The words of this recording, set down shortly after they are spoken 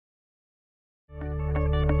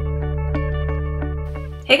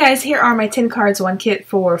Hey guys, here are my 10 cards, one kit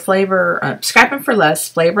for flavor, Scrapping for Less,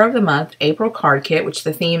 Flavor of the Month, April card kit, which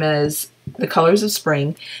the theme is the colors of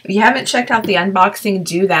spring. If you haven't checked out the unboxing,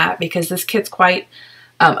 do that because this kit's quite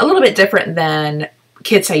a little bit different than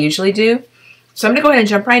kits I usually do. So I'm going to go ahead and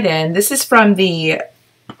jump right in. This is from the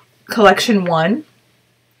collection 1,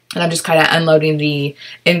 and I'm just kind of unloading the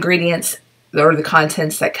ingredients or the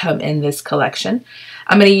contents that come in this collection.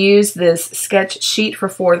 I'm going to use this sketch sheet for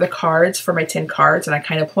 4 of the cards for my 10 cards, and I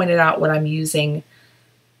kind of pointed out what I'm using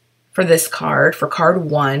for this card, for card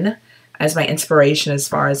 1, as my inspiration as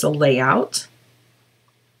far as the layout.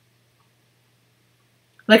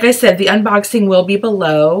 Like I said, the unboxing will be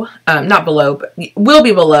below, not below, but will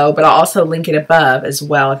be below, but I'll also link it above as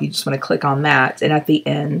well if you just want to click on that, and at the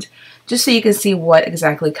end, just so you can see what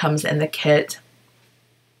exactly comes in the kit.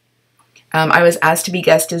 I was asked to be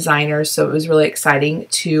guest designer, so it was really exciting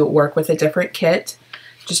to work with a different kit,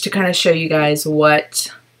 just to kind of show you guys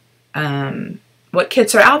what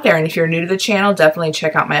kits are out there. And if you're new to the channel, definitely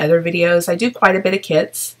check out my other videos. I do quite a bit of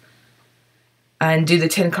kits and do the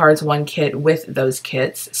 10 cards, 1 kit with those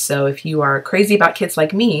kits. So if you are crazy about kits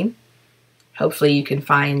like me, hopefully you can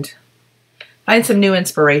find some new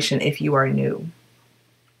inspiration if you are new.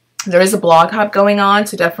 There is a blog hop going on,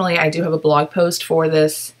 so definitely I do have a blog post for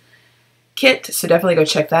this kit, so definitely go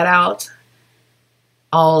check that out.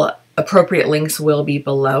 All appropriate links will be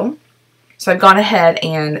below. So I've gone ahead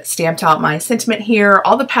and stamped out my sentiment here.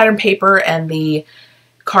 All the pattern paper and the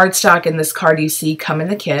cardstock in this card you see come in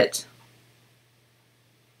the kit.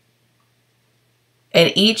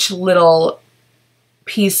 And each little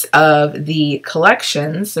piece of the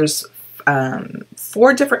collections, there's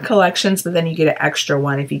 4 different collections, but then you get an extra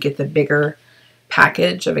one if you get the bigger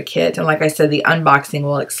package of a kit. And like I said, the unboxing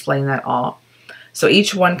will explain that all. So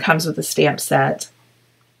each one comes with a stamp set.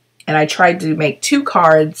 And I tried to make 2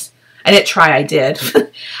 cards. I didn't try, I did.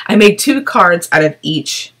 I made 2 cards out of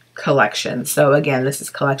each collection. So again, this is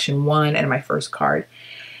collection 1 and my first card.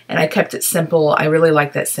 And I kept it simple. I really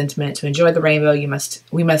like that sentiment. To enjoy the rainbow,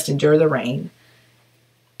 we must endure the rain.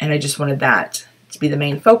 And I just wanted that to be the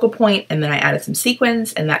main focal point. And then I added some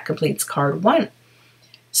sequins, and that completes card 1.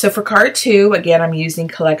 So for card 2, again, I'm using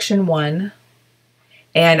collection 1,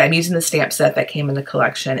 and I'm using the stamp set that came in the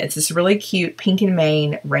collection. It's this really cute pink and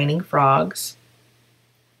mane raining frogs.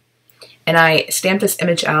 And I stamped this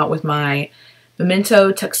image out with my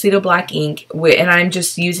Memento Tuxedo Black ink, and I'm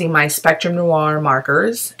just using my Spectrum Noir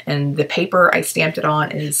markers, and the paper I stamped it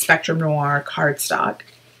on is Spectrum Noir cardstock.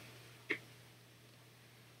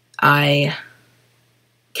 I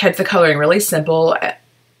kept the coloring really simple.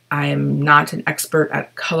 I'm not an expert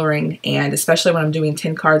at coloring, and especially when I'm doing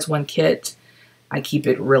 10 cards, 1 kit, I keep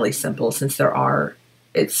it really simple since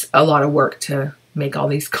it's a lot of work to make all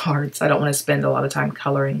these cards. I don't want to spend a lot of time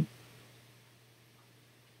coloring.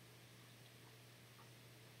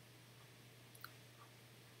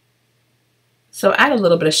 So add a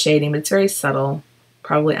little bit of shading, but it's very subtle,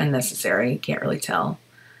 probably unnecessary, can't really tell.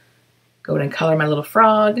 Go ahead and color my little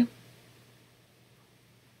frog.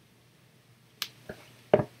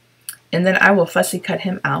 And then I will fussy cut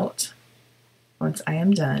him out once I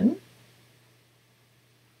am done.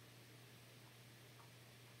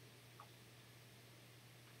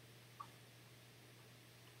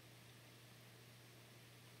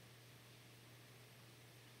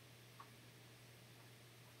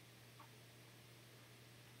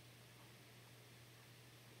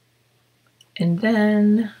 And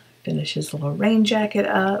then finish his little rain jacket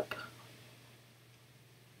up.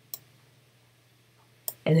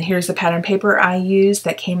 And here's the pattern paper I used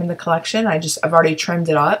that came in the collection. I've already trimmed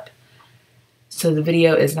it up, so the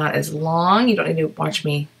video is not as long. You don't need to watch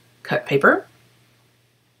me cut paper.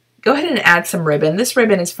 Go ahead and add some ribbon. This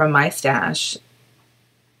ribbon is from my stash.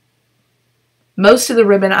 Most of the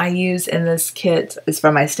ribbon I use in this kit is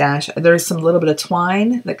from my stash. There's some little bit of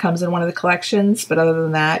twine that comes in one of the collections, but other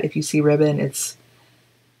than that, if you see ribbon, it's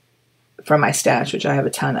from my stash, which I have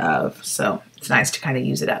a ton of, so it's nice to kind of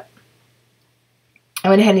use it up. I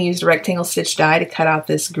went ahead and used a rectangle stitch die to cut out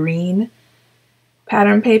this green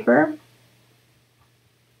pattern paper.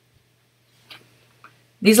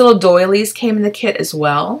 These little doilies came in the kit as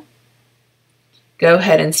well. Go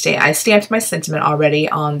ahead and I stamped my sentiment already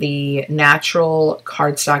on the natural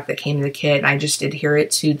cardstock that came in the kit, and I just adhere it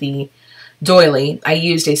to the doily. I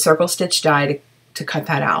used a circle stitch die to cut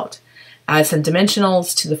that out. Add some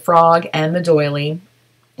dimensionals to the frog and the doily,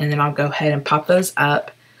 and then I'll go ahead and pop those up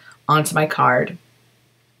onto my card.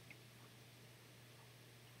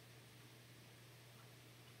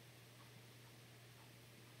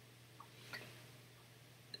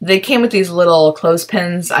 They came with these little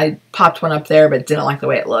clothespins. I popped one up there but didn't like the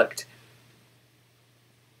way it looked.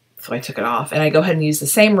 So I took it off, and I go ahead and use the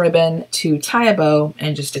same ribbon to tie a bow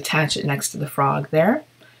and just attach it next to the frog there.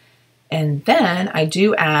 And then I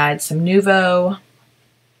do add some Nuvo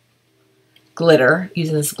glitter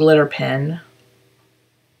using this glitter pen.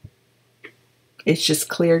 It's just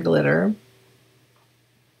clear glitter.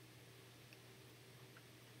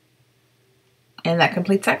 And that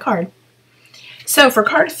completes that card. So for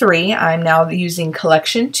card 3, I'm now using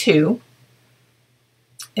collection 2.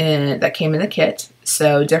 And that came in the kit.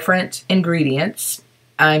 So different ingredients.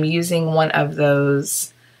 I'm using one of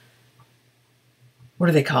those, what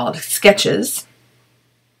are they called? Sketches.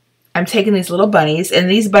 I'm taking these little bunnies, and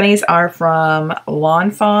these bunnies are from Lawn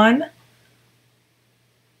Fawn.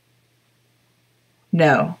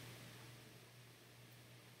 No.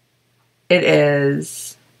 It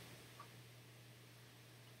is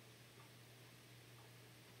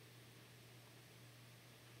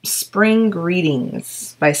Spring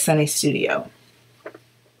Greetings by Sunny Studio.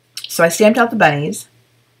 So I stamped out the bunnies,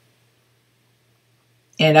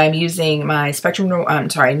 and I'm using my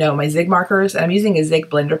my Zig markers, and I'm using a Zig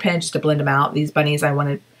blender pen just to blend them out. These bunnies I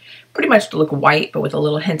wanted pretty much to look white, but with a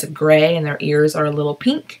little hint of gray, and their ears are a little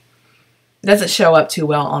pink. It doesn't show up too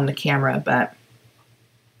well on the camera, but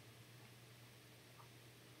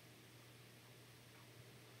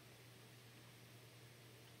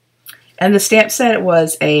and the stamp set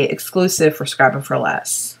was a exclusive for Scrappin' for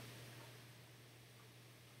Less.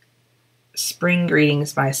 Spring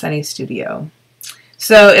Greetings by Sunny Studio.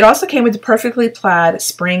 So it also came with the Perfectly Plaid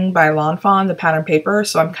Spring by Lawn Fawn, the pattern paper,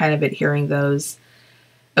 so I'm kind of adhering those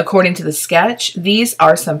according to the sketch. These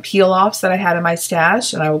are some peel-offs that I had in my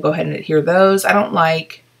stash, and I will go ahead and adhere those. I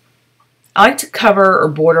like to cover or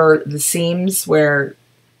border the seams where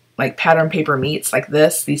like pattern paper meets, like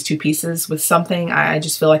these two pieces, with something. I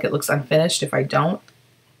just feel like it looks unfinished if I don't.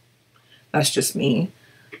 That's just me.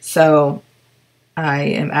 So I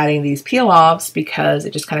am adding these peel-offs because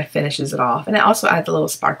it just kind of finishes it off. And it also adds a little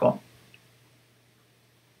sparkle.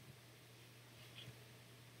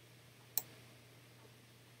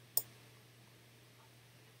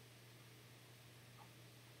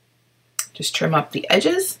 Just trim up the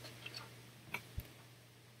edges.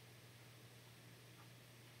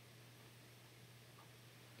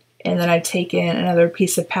 And then I've taken another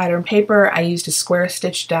piece of pattern paper. I used a square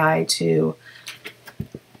stitch die to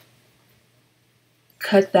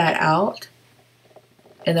cut that out.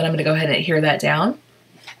 And then I'm going to go ahead and adhere that down.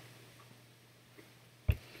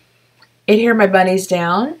 Adhere my bunnies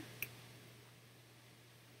down.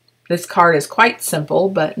 This card is quite simple,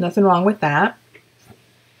 but nothing wrong with that.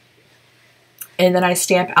 And then I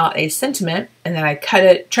stamp out a sentiment, and then I cut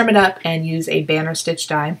it, trim it up, and use a banner stitch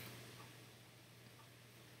die.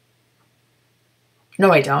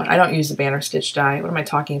 No, I don't. I don't use a banner stitch die. What am I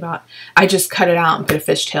talking about? I just cut it out and put a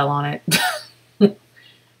fishtail on it.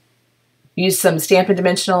 Use some Stampin'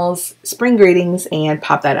 Dimensionals, Spring Greetings, and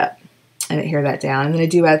pop that up and adhere that down. And then I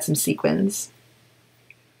do add some sequins.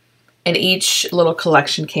 And each little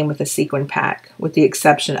collection came with a sequin pack, with the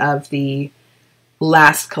exception of the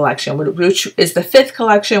last collection, which is the 5th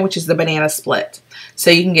collection, which is the Banana Split. So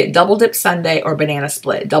you can get Double Dip Sundae or Banana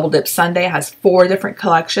Split. Double Dip Sundae has 4 different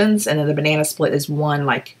collections, and then the Banana Split is one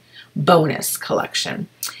like bonus collection.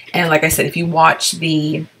 And like I said, if you watch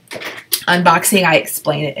the unboxing, I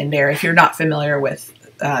explain it in there if you're not familiar with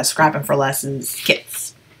Scrappin' for Less's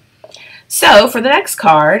kits. So for the next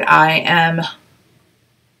card, I am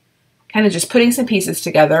kind of just putting some pieces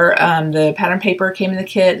together. The pattern paper came in the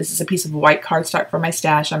kit. This is a piece of white cardstock from my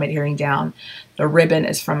stash I'm adhering down. The ribbon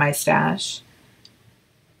is from my stash.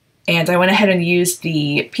 And I went ahead and used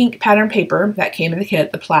the pink pattern paper that came in the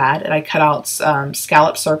kit, the plaid, and I cut out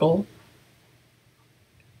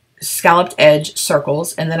scalloped edge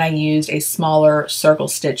circles, and then I used a smaller circle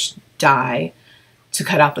stitch die to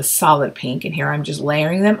cut out the solid pink, and here I'm just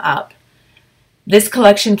layering them up. This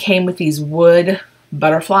collection came with these wood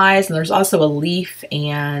butterflies, and there's also a leaf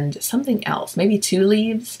and something else, maybe 2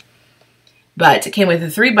 leaves, but it came with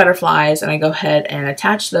the 3 butterflies, and I go ahead and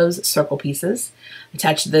attach those circle pieces,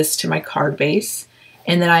 attach this to my card base,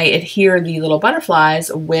 and then I adhere the little butterflies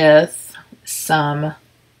with some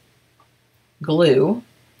glue.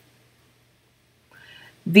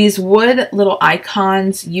 These wood little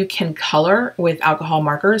icons you can color with alcohol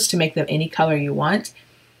markers to make them any color you want.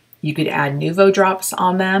 You could add Nuvo drops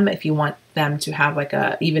on them if you want them to have like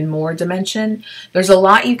a even more dimension. There's a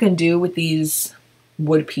lot you can do with these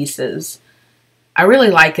wood pieces. I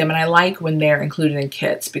really like them, and I like when they're included in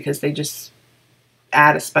kits because they just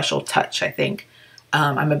add a special touch, I think.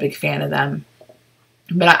 I'm a big fan of them.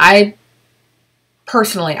 But I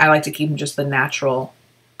personally like to keep them just the natural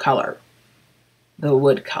color, the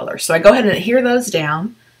wood color. So I go ahead and adhere those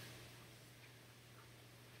down.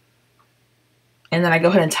 And then I go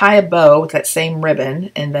ahead and tie a bow with that same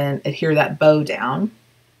ribbon and then adhere that bow down.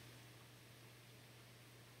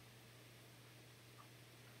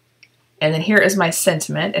 And then here is my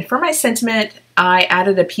sentiment. And for my sentiment, I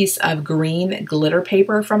added a piece of green glitter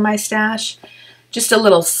paper from my stash. Just a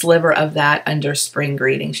little sliver of that under spring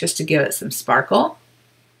greetings, just to give it some sparkle.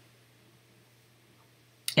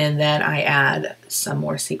 And then I add some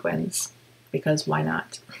more sequins, because why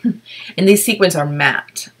not? And these sequins are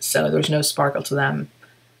matte, so there's no sparkle to them,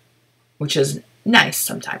 which is nice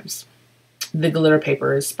sometimes. The glitter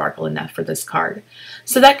paper is sparkle enough for this card.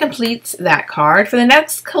 So that completes that card. For the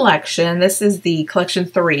next collection, this is the collection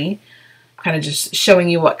 3, kind of just showing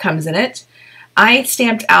you what comes in it. I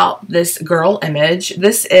stamped out this girl image.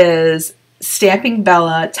 This is Stamping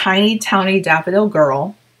Bella, Tiny Towny Daffodil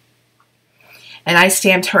Girl. And I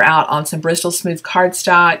stamped her out on some Bristol Smooth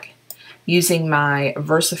cardstock using my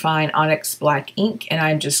VersaFine Onyx Black ink. And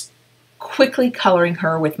I'm just quickly coloring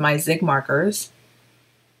her with my Zig markers.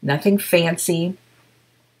 Nothing fancy.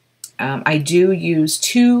 I do use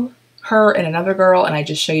her and another girl, and I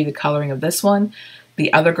just show you the coloring of this one.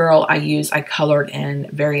 The other girl I colored in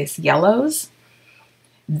various yellows.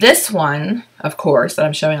 This one, of course, that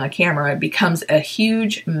I'm showing on camera, becomes a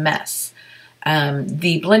huge mess.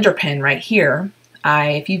 The blender pen right here,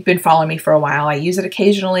 if you've been following me for a while, I use it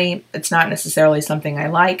occasionally. It's not necessarily something I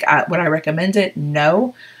like. Would I recommend it?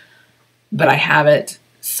 No. But I have it,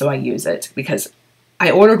 so I use it, because I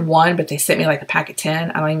ordered one, but they sent me like a pack of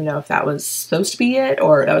 10. I don't even know if that was supposed to be it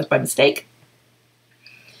or that was by mistake.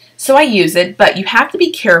 So I use it, but you have to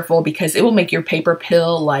be careful because it will make your paper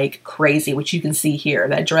pill like crazy, which you can see here.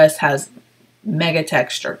 That dress has mega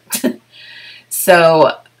texture.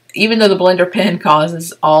 So even though the blender pen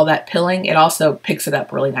causes all that pilling, it also picks it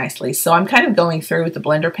up really nicely. So I'm kind of going through with the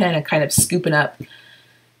blender pen and kind of scooping up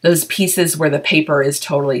those pieces where the paper is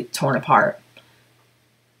totally torn apart.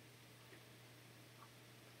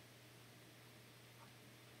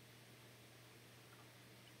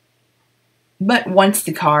 But once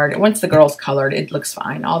the girl's colored, it looks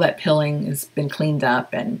fine. All that pilling has been cleaned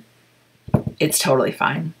up and it's totally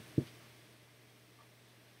fine.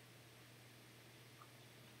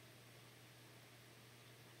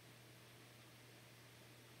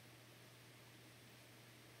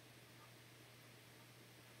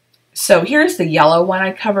 So here's the yellow one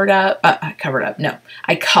I colored off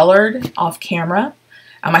camera.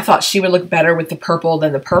 I thought she would look better with the purple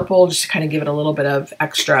than the purple, just to kind of give it a little bit of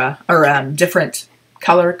extra or different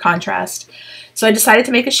color contrast. So I decided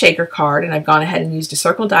to make a shaker card, and I've gone ahead and used a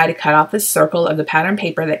circle die to cut off this circle of the pattern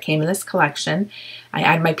paper that came in this collection. I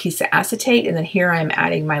add my piece of acetate, and then here I'm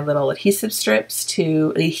adding my little adhesive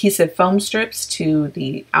foam strips to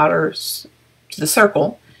the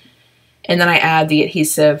circle. And then I add the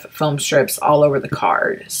adhesive foam strips all over the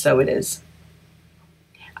card, so it is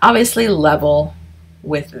obviously level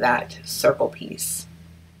with that circle piece.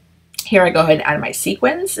 Here I go ahead and add my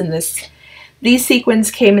sequins, and these sequins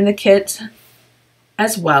came in the kit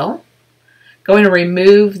as well. Going to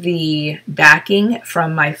remove the backing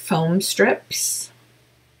from my foam strips.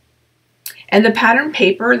 And the pattern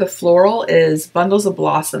paper, the floral, is Bundles of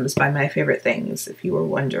Blossoms by My Favorite Things, if you were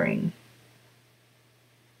wondering.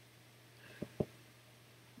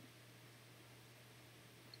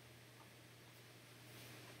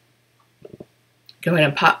 Go ahead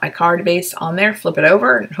and pop my card base on there, flip it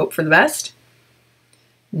over, and hope for the best.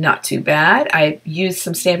 Not too bad. I used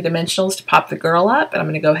some Stampin' Dimensionals to pop the girl up, and I'm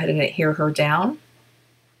going to go ahead and adhere her down.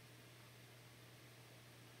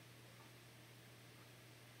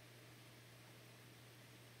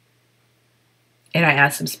 And I add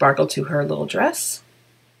some sparkle to her little dress.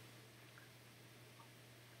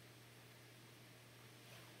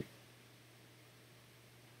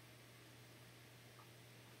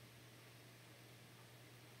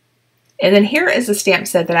 And then here is a stamp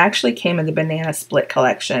set that actually came in the Banana Split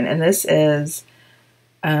collection. And this is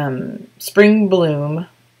Spring Bloom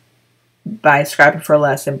by Scrapping for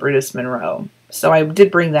Less and Brutus Monroe. So I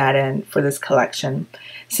did bring that in for this collection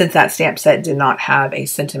since that stamp set did not have a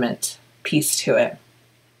sentiment piece to it.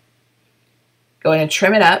 Go ahead and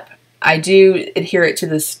trim it up. I do adhere it to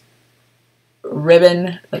this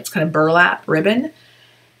ribbon that's kind of burlap ribbon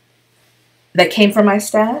that came from my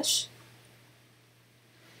stash.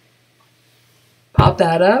 Pop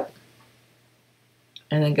that up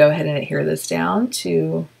and then go ahead and adhere this down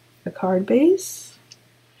to the card base.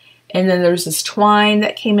 And then there's this twine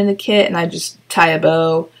that came in the kit, and I just tie a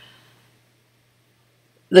bow.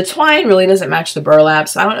 The twine really doesn't match the burlap,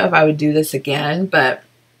 so I don't know if I would do this again, but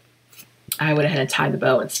I went ahead and tied the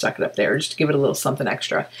bow and stuck it up there just to give it a little something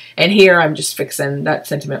extra. And here I'm just fixing, that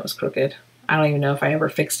sentiment was crooked. I don't even know if I ever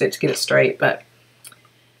fixed it to get it straight, but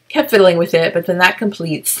kept fiddling with it, but then that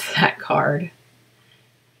completes that card.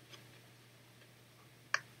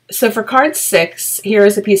 So for card 6, here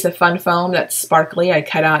is a piece of fun foam that's sparkly. I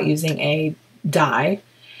cut out using a die.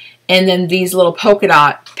 And then these little polka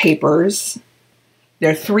dot papers.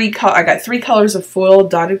 They're I got 3 colors of foil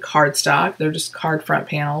dotted cardstock. They're just card front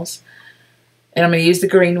panels. And I'm going to use the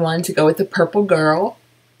green one to go with the purple girl.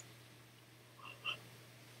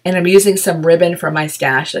 And I'm using some ribbon from my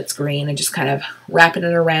stash that's green and just kind of wrapping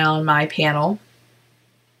it around my panel.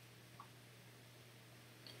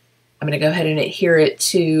 I'm going to go ahead and adhere it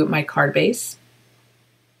to my card base.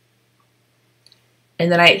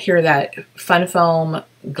 And then I adhere that fun foam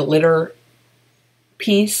glitter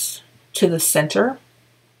piece to the center.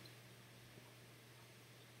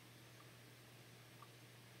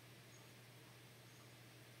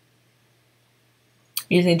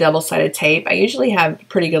 Using double-sided tape. I usually have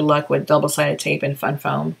pretty good luck with double-sided tape and fun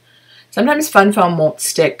foam. Sometimes fun foam won't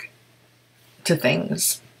stick to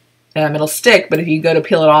things. It'll stick, but if you go to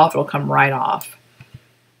peel it off, it'll come right off.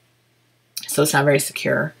 So it's not very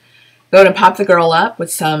secure. Go ahead and pop the girl up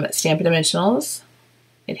with some Stampin' Dimensionals.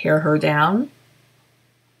 Adhere her down.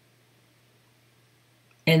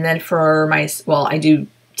 And then for my, well, I do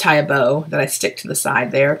tie a bow that I stick to the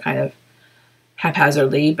side there, kind of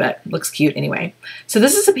haphazardly, but looks cute anyway. So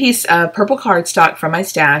this is a piece of purple cardstock from my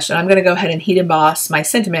stash, and I'm going to go ahead and heat emboss my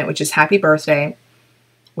sentiment, which is Happy Birthday,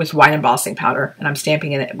 with white embossing powder, and I'm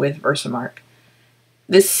stamping it with Versamark.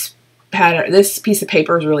 This piece of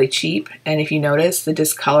paper is really cheap, and if you notice the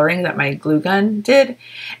discoloring that my glue gun did,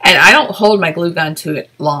 and I don't hold my glue gun to it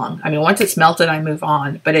long. I mean, once it's melted, I move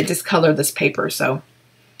on, but it discolored this paper, so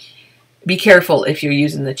be careful if you're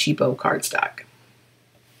using the cheapo cardstock.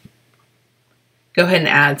 Go ahead and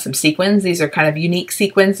add some sequins. These are kind of unique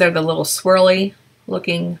sequins. They're the little swirly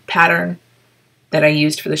looking pattern that I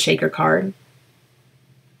used for the shaker card.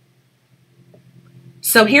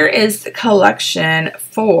 So here is the collection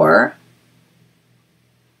for,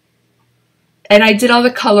 and I did all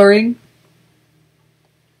the coloring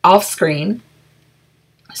off screen,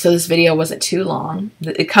 so this video wasn't too long.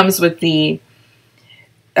 It comes with the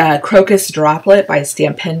Crocus Droplet by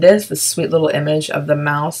Stampendous, the sweet little image of the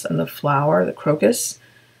mouse and the flower, the crocus.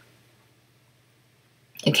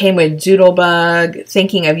 It came with Doodlebug,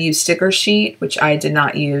 Thinking of You sticker sheet, which I did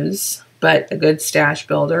not use, but a good stash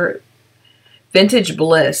builder. Vintage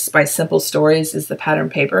Bliss by Simple Stories is the pattern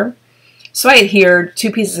paper. So I adhered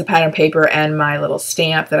 2 pieces of pattern paper and my little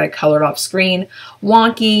stamp that I colored off screen,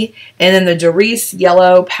 Wonky, and then the Doris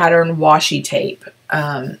yellow pattern washi tape.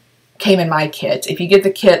 Came in my kit. If you get the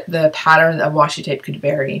kit, the pattern of washi tape could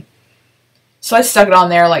vary. So I stuck it on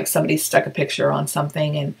there like somebody stuck a picture on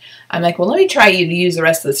something, and I'm like, well, let me try to use the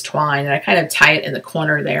rest of this twine, and I kind of tie it in the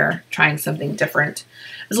corner there, trying something different.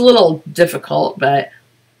 It was a little difficult, but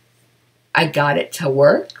I got it to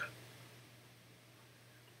work.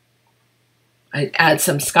 I add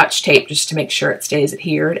some Scotch tape just to make sure it stays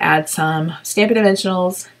adhered. Add some Stampin'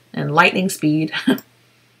 Dimensionals and lightning speed.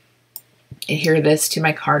 Adhere this to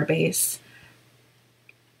my card base.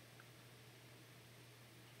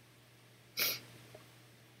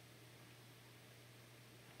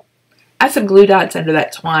 Add some glue dots under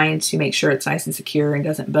that twine to make sure it's nice and secure and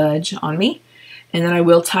doesn't budge on me. And then I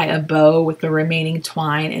will tie a bow with the remaining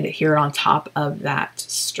twine and adhere it on top of that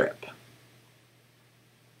strip.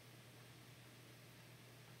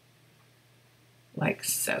 Like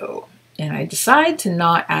so. And I decide to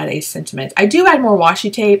not add a sentiment. I do add more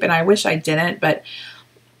washi tape, and I wish I didn't, but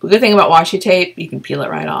the good thing about washi tape, you can peel it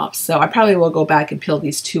right off. So I probably will go back and peel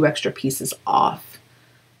these 2 extra pieces off.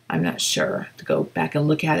 I'm not sure, to go back and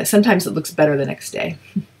look at it. Sometimes it looks better the next day.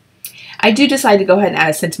 I do decide to go ahead and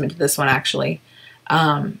add a sentiment to this one, actually.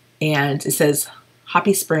 And it says,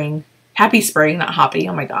 Happy Spring. Happy Spring, not Hoppy.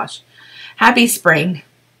 Oh my gosh. Happy Spring.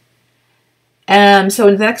 So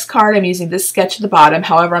in the next card, I'm using this sketch at the bottom.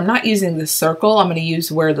 However, I'm not using the circle. I'm going to use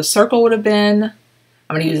where the circle would have been.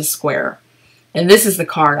 I'm going to use a square. And this is the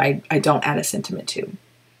card I don't add a sentiment to.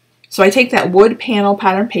 So I take that wood panel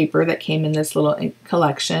pattern paper that came in this little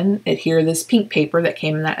collection, adhere this pink paper that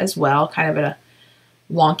came in that as well, kind of at a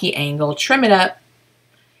wonky angle, trim it up,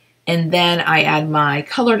 and then I add my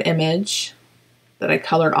colored image that I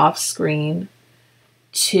colored off screen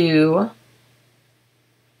to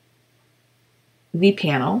the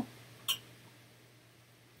panel.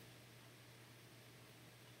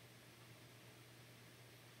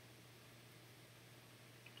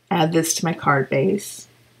 Add this to my card base.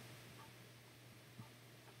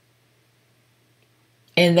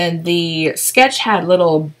 And then the sketch had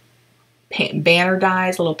little banner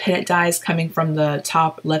dies, little pennant dies coming from the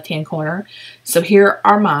top left-hand corner. So here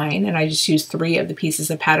are mine, and I just used 3 of the pieces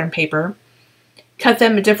of pattern paper. Cut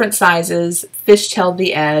them at different sizes, fishtailed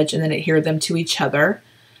the edge, and then adhered them to each other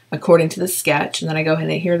according to the sketch. And then I go ahead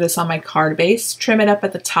and adhere this on my card base, trim it up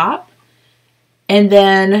at the top, and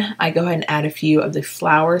then I go ahead and add a few of the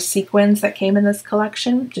flower sequins that came in this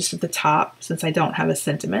collection, just at the top, since I don't have a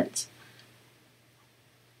sentiment.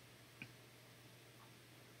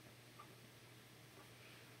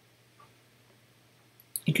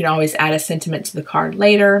 You can always add a sentiment to the card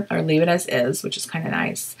later or leave it as is, which is kind of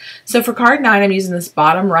nice. So for card 9, I'm using this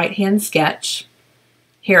bottom right-hand sketch.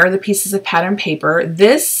 Here are the pieces of pattern paper.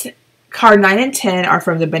 This card 9 and 10 are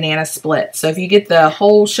from the banana split. So if you get the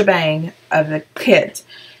whole shebang of the kit,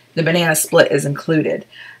 the banana split is included.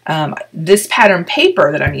 This pattern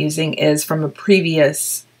paper that I'm using is from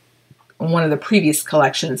one of the previous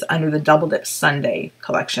collections under the Double Dip Sunday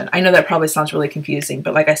collection. I know that probably sounds really confusing,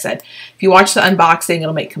 but like I said, if you watch the unboxing,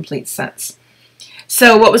 it'll make complete sense.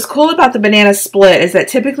 So what was cool about the banana split is that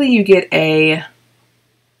typically you get a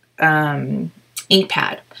ink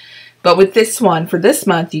pad. But with this one, for this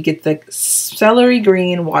month, you get the Celery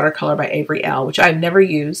Green Watercolor by Avery Elle, which I've never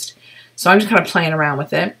used. So I'm just kind of playing around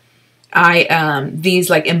with it. These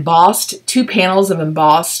like embossed, 2 panels of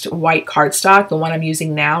embossed white cardstock, the one I'm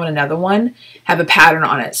using now and another one, have a pattern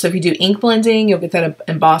on it. So if you do ink blending, you'll get that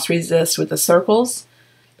embossed resist with the circles,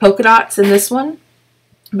 polka dots in this one.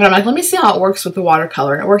 But I'm like, let me see how it works with the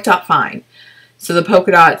watercolor, and it worked out fine. So the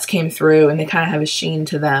polka dots came through, and they kind of have a sheen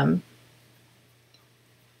to them.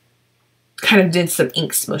 Kind of did some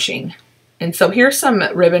ink smushing. And so here's some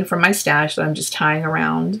ribbon from my stash that I'm just tying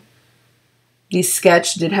around. The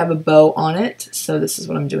sketch did have a bow on it, so this is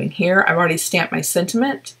what I'm doing here. I've already stamped my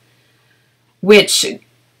sentiment, which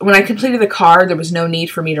when I completed the card, there was no need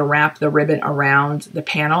for me to wrap the ribbon around the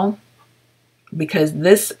panel because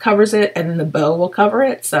this covers it and then the bow will cover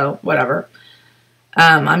it, so whatever.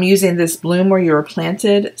 I'm using this Bloom Where You Were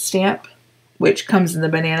Planted stamp, which comes in the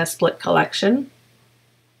Banana Split collection,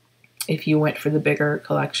 if you went for the bigger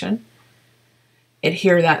collection.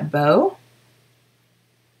 Adhere that bow.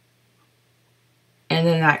 And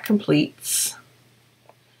then that completes.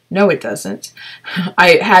 No, it doesn't.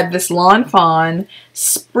 I had this Lawn Fawn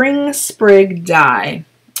Spring Sprig die.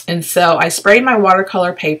 And so I sprayed my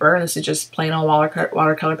watercolor paper, and this is just plain old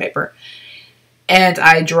watercolor paper. And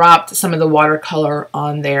I dropped some of the watercolor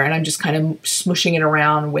on there, and I'm just kind of smooshing it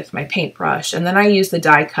around with my paintbrush. And then I used the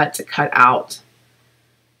die cut to cut out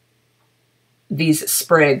these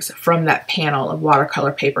sprigs from that panel of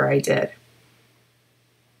watercolor paper I did.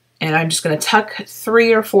 And I'm just going to tuck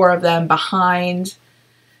 3 or 4 of them behind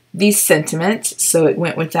the sentiment, so it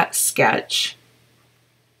went with that sketch.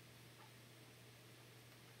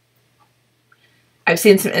 I've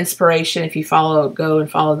seen some inspiration, if you go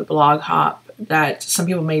and follow the blog hop, that some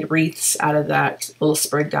people made wreaths out of that little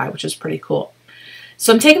sprig die, which is pretty cool.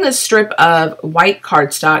 So I'm taking this strip of white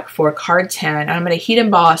cardstock for card 10, and I'm going to heat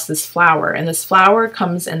emboss this flower. And this flower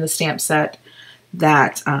comes in the stamp set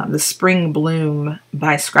that the Spring Bloom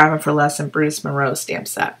by Scrappin' for Less and Brutus Monroe stamp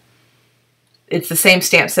set. It's the same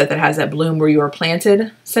stamp set that has that Bloom Where You Were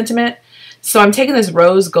Planted sentiment. So I'm taking this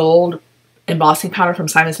rose gold embossing powder from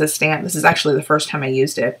Simon Says Stamp. This is actually the first time I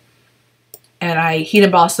used it. And I heat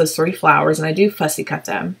emboss those 3 flowers, and I do fussy cut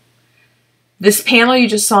them. This panel you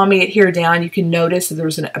just saw me adhere down, you can notice that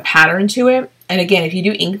there's a pattern to it. And again, if you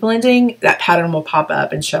do ink blending, that pattern will pop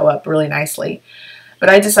up and show up really nicely. But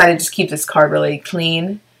I decided to just keep this card really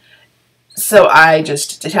clean. So I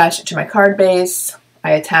just attached it to my card base.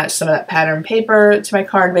 I attached some of that pattern paper to my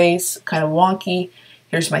card base, kind of wonky.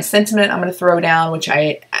 Here's my sentiment I'm going to throw down, which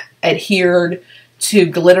I adhered to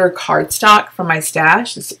glitter cardstock from my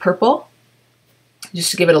stash. It's purple,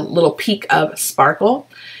 just to give it a little peak of sparkle.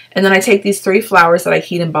 And then I take these 3 flowers that I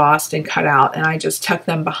heat embossed and cut out, and I just tuck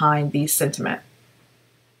them behind the sentiment.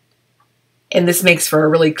 And this makes for a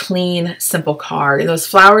really clean, simple card. And those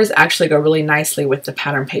flowers actually go really nicely with the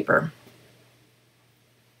pattern paper.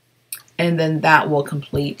 And then that will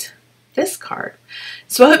complete this card.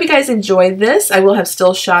 So I hope you guys enjoyed this. I will have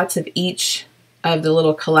still shots of each of the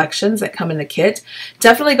little collections that come in the kit.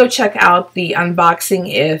 Definitely go check out the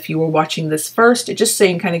unboxing if you were watching this first, just so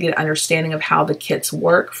you can kind of get an understanding of how the kits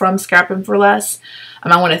work from Scrappin' for Less.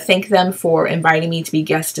 I want to thank them for inviting me to be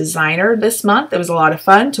guest designer this month. It was a lot of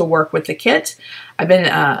fun to work with the kit. I've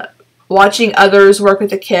been watching others work with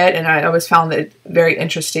the kit, and I always found it very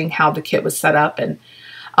interesting how the kit was set up, and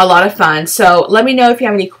a lot of fun. So let me know if you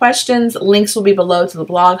have any questions. Links will be below to the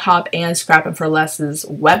blog hop and Scrappin' for Less's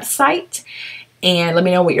website. And let me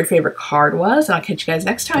know what your favorite card was, and I'll catch you guys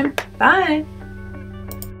next time. Bye!